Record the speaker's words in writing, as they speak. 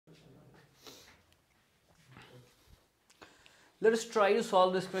Let us try to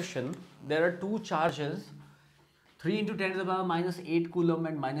solve this question. There are two charges, 3 into 10 to the power minus 8 coulomb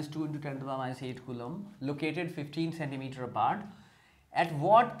and minus 2 into 10 to the power minus 8 coulomb, located 15 centimeter apart. At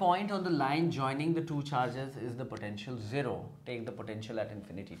what point on the line joining the two charges is the potential 0? Take the potential at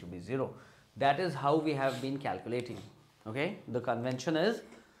infinity to be 0. That is how we have been calculating. Okay, the convention is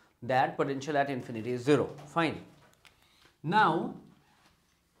that potential at infinity is 0. Fine. Now,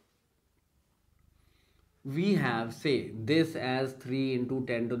 we have, say, this as 3 into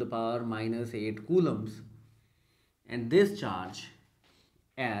 10 to the power minus 8 coulombs and this charge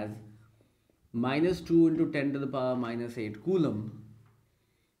as minus 2 into 10 to the power minus 8 coulomb,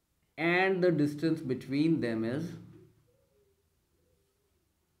 and the distance between them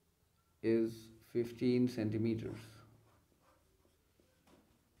is 15 centimeters.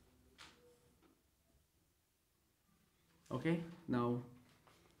 Okay, now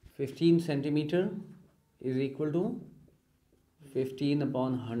 15 centimeter is equal to 15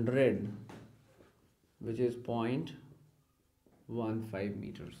 upon 100, which is 0.15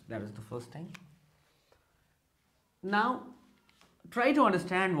 meters. That is the first thing. Now try to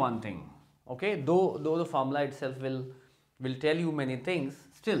understand one thing. Okay, though the formula itself will tell you many things,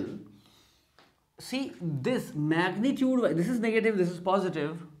 still see this magnitude, this is negative, this is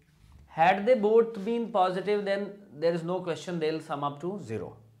positive. Had they both been positive, then there is no question they will sum up to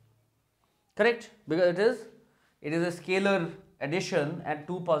 0. Correct? Because it is a scalar addition and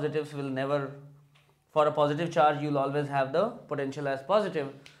two positives will never, for a positive charge you will always have the potential as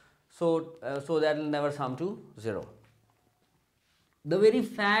positive, so that will never sum to 0. The very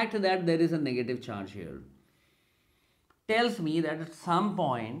fact that there is a negative charge here tells me that at some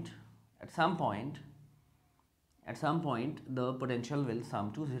point the potential will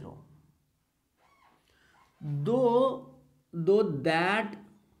sum to 0. Though that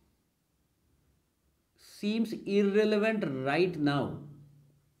seems irrelevant right now,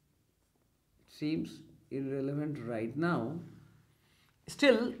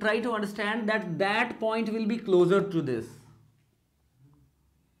 still try to understand that point will be closer to this.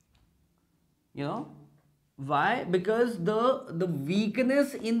 You know why? Because the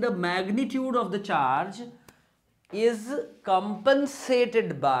weakness in the magnitude of the charge is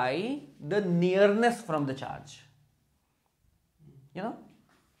compensated by the nearness from the charge. You know,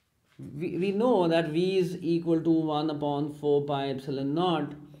 we know that V is equal to 1 upon 4 pi epsilon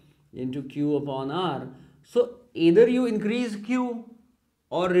naught into Q upon R. So either you increase Q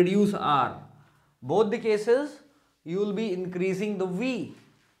or reduce R. Both the cases you will be increasing the V.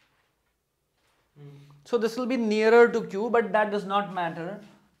 So this will be nearer to Q, but that does not matter.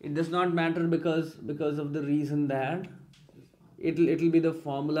 It does not matter because of the reason that it will be the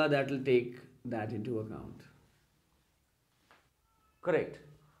formula that will take that into account. Correct.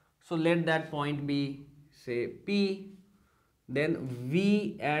 So let that point be, say, P. Then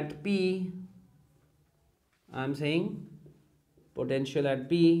V at P, I am saying potential at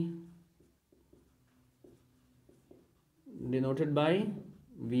P denoted by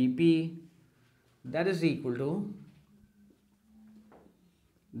Vp, that is equal to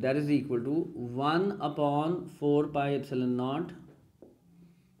 1 upon 4 pi epsilon naught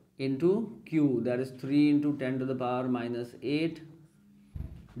into Q, that is 3 into 10 to the power minus 8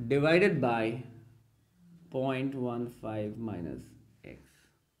 divided by 0.15 minus x,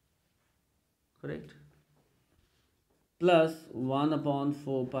 correct, plus 1 upon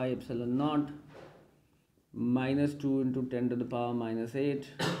 4 pi epsilon naught minus 2 into 10 to the power minus 8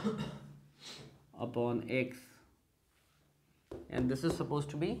 upon x, and this is supposed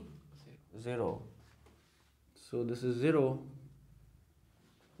to be 0. So this is 0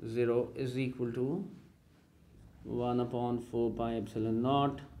 is equal to 1 upon 4 pi epsilon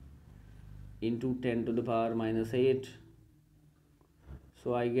naught into 10 to the power minus 8.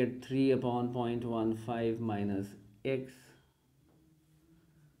 So I get 3 upon 0.15 minus x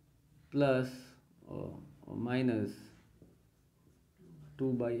plus or minus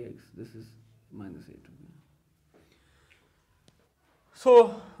 2 by x. This is minus 8.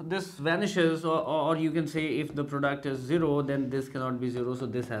 So this vanishes, or you can say if the product is 0, then this cannot be 0, so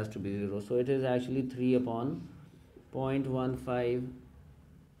this has to be 0. So it is actually 3 upon 0.15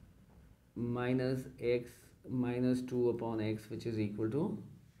 minus x minus 2 upon x, which is equal to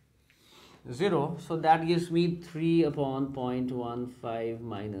 0. So that gives me 3 upon 0.15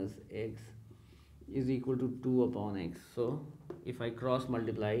 minus x is equal to 2 upon x. So if I cross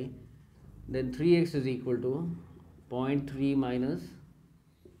multiply, then 3x is equal to 0.3 minus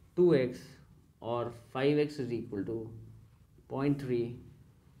 2x, or 5x is equal to 0.3.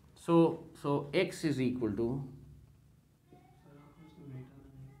 So x is equal to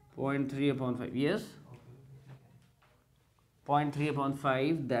 0.3 upon 5. Yes.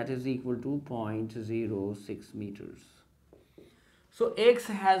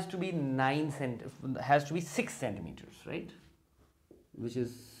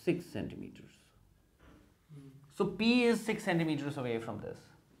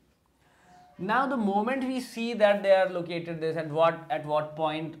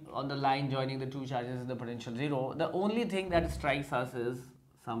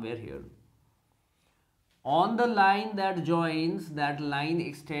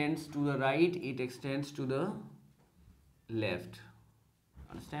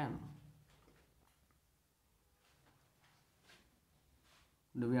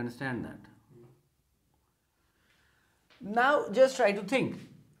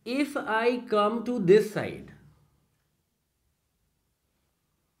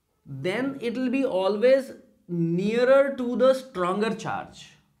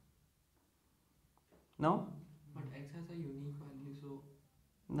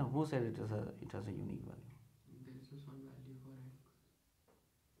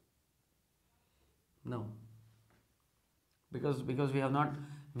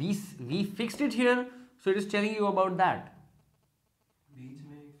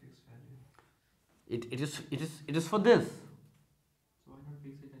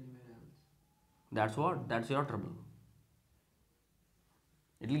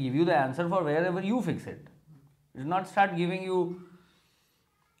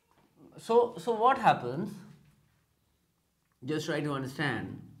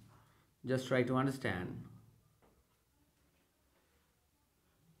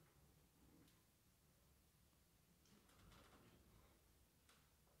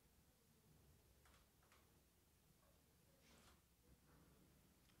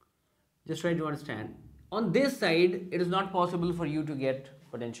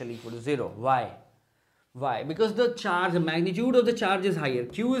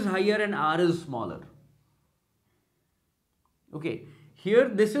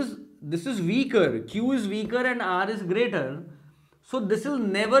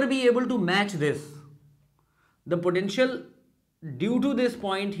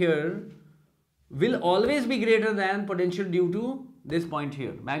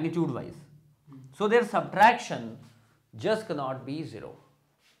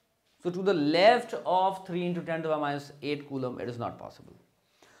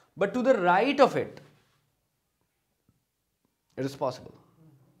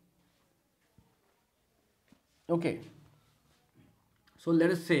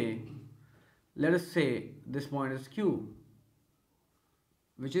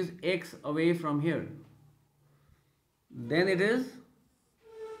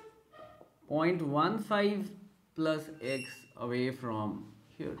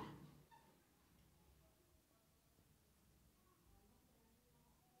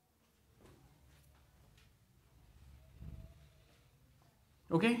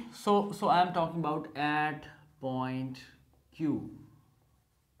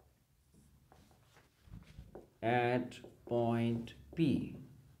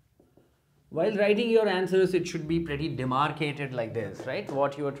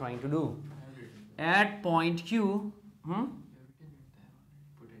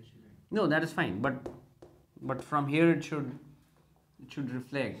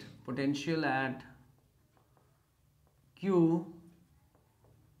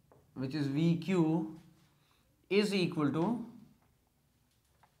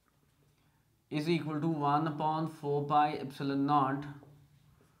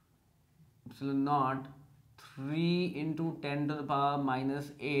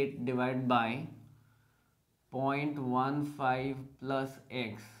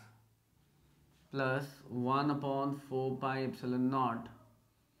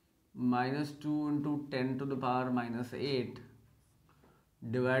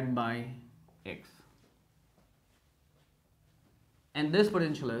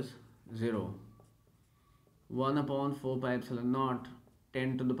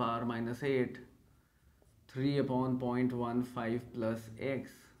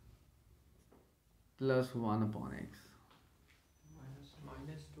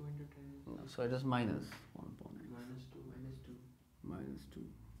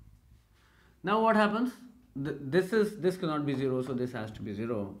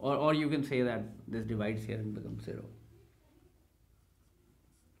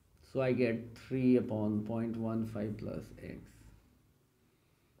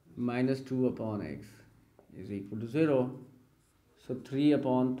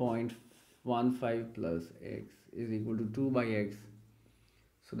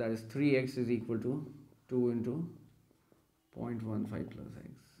 0.15 plus x.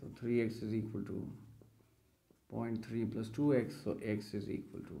 So 3x is equal to 0.3 plus 2x. So x is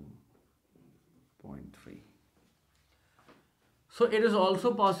equal to 0.3. So it is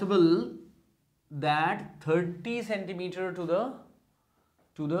also possible that 30 centimeter to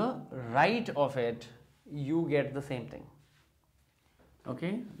the right of it, you get the same thing.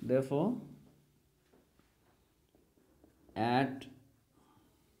 Okay, therefore at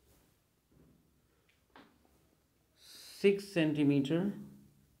 6 centimeter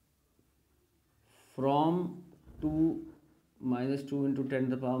from 2 minus 2 into 10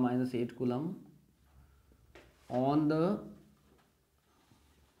 to the power minus 8 coulomb on the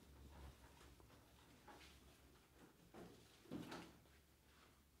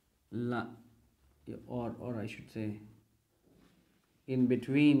or I should say in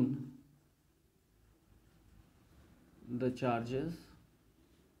between the charges,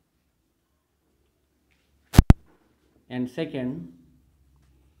 and second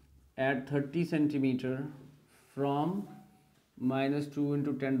at 30 centimeter from minus 2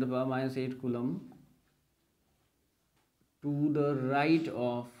 into 10 to the power minus 8 coulomb to the right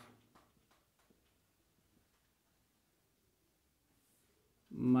of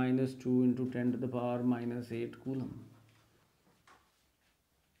minus 2 into 10 to the power minus 8 coulomb.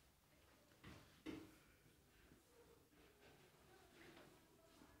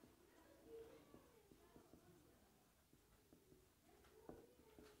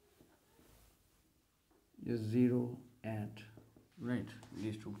 Is 0 at right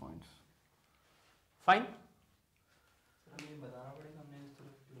these 2 points. Fine.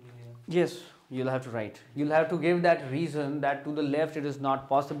 Yes, you'll have to write. You'll have to give that reason that to the left it is not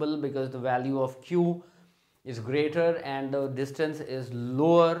possible because the value of q is greater and the distance is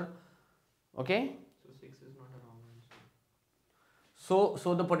lower. Okay. So 6 is not a wrong answer.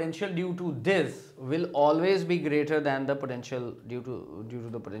 So the potential due to this will always be greater than the potential due to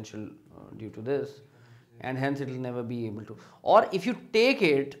the potential due to this, and hence it will never be able to. Or if you take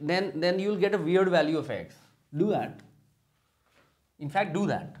it, then you'll get a weird value of x. Do that. In fact, do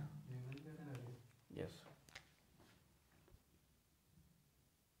that. You will get an array. Yes.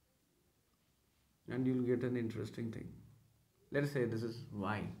 And you'll get an interesting thing. Let us say this is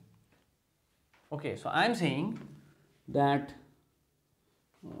y. Okay, so I am saying that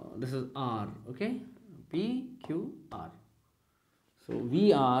this is r. Okay, p, q, r. So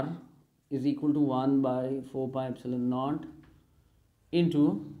vr is equal to 1 by 4 pi epsilon naught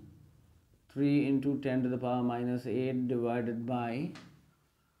into 3 into 10 to the power minus 8 divided by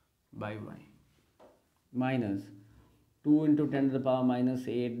y minus 2 into 10 to the power minus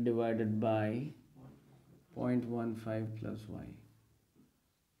 8 divided by 0.15 plus y.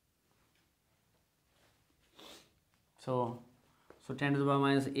 So 10 to the power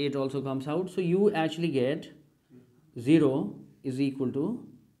minus 8 also comes out. So you actually get 0 is equal to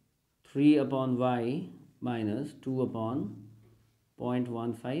 3 upon y minus 2 upon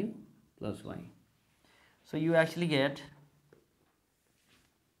 0.15 plus y. So you actually get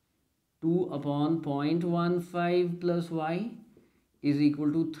 2 upon 0.15 plus y is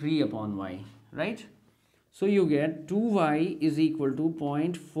equal to 3 upon y, right? So you get 2y is equal to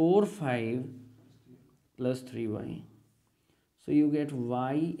 0.45 plus 3y. So you get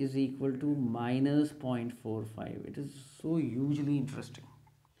y is equal to minus 0.45. It is so hugely interesting.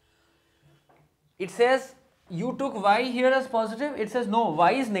 It says you took y here as positive. It says no,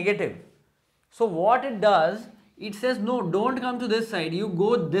 y is negative. So what it does, it says no, don't come to this side. You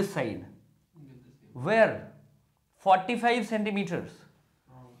go this side. Where? 45 centimeters.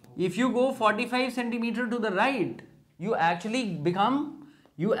 If you go 45 centimeter to the right, you actually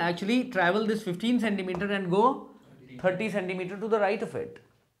travel this 15 centimeter and go 30 centimeter to the right of it.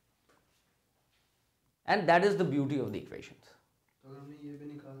 And that is the beauty of the equations.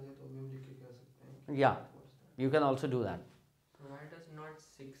 Yeah, you can also do that. So why does not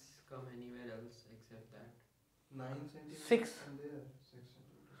 6 come anywhere else except that? 9 centimeters 6. from there. 6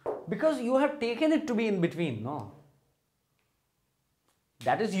 centimeters. Because you have taken it to be in between, no?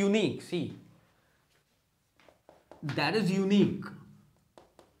 That is unique, see. That is unique.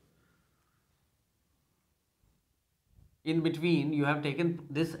 In between, you have taken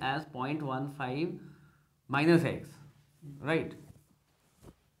this as 0.15 minus x, right?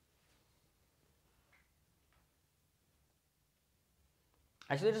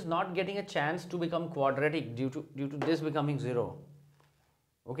 Actually, it is not getting a chance to become quadratic due to this becoming 0.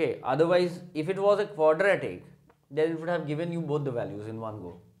 Okay, otherwise, if it was a quadratic, then it would have given you both the values in one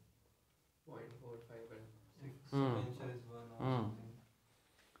go. 0.45 and 6. Potential is 1 or something.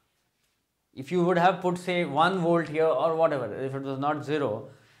 If you would have put say 1 volt here or whatever, if it was not 0,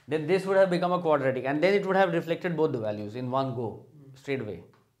 then this would have become a quadratic, and then it would have reflected both the values in one go, straight away.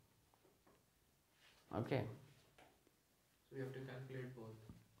 Okay. So we have to calculate both.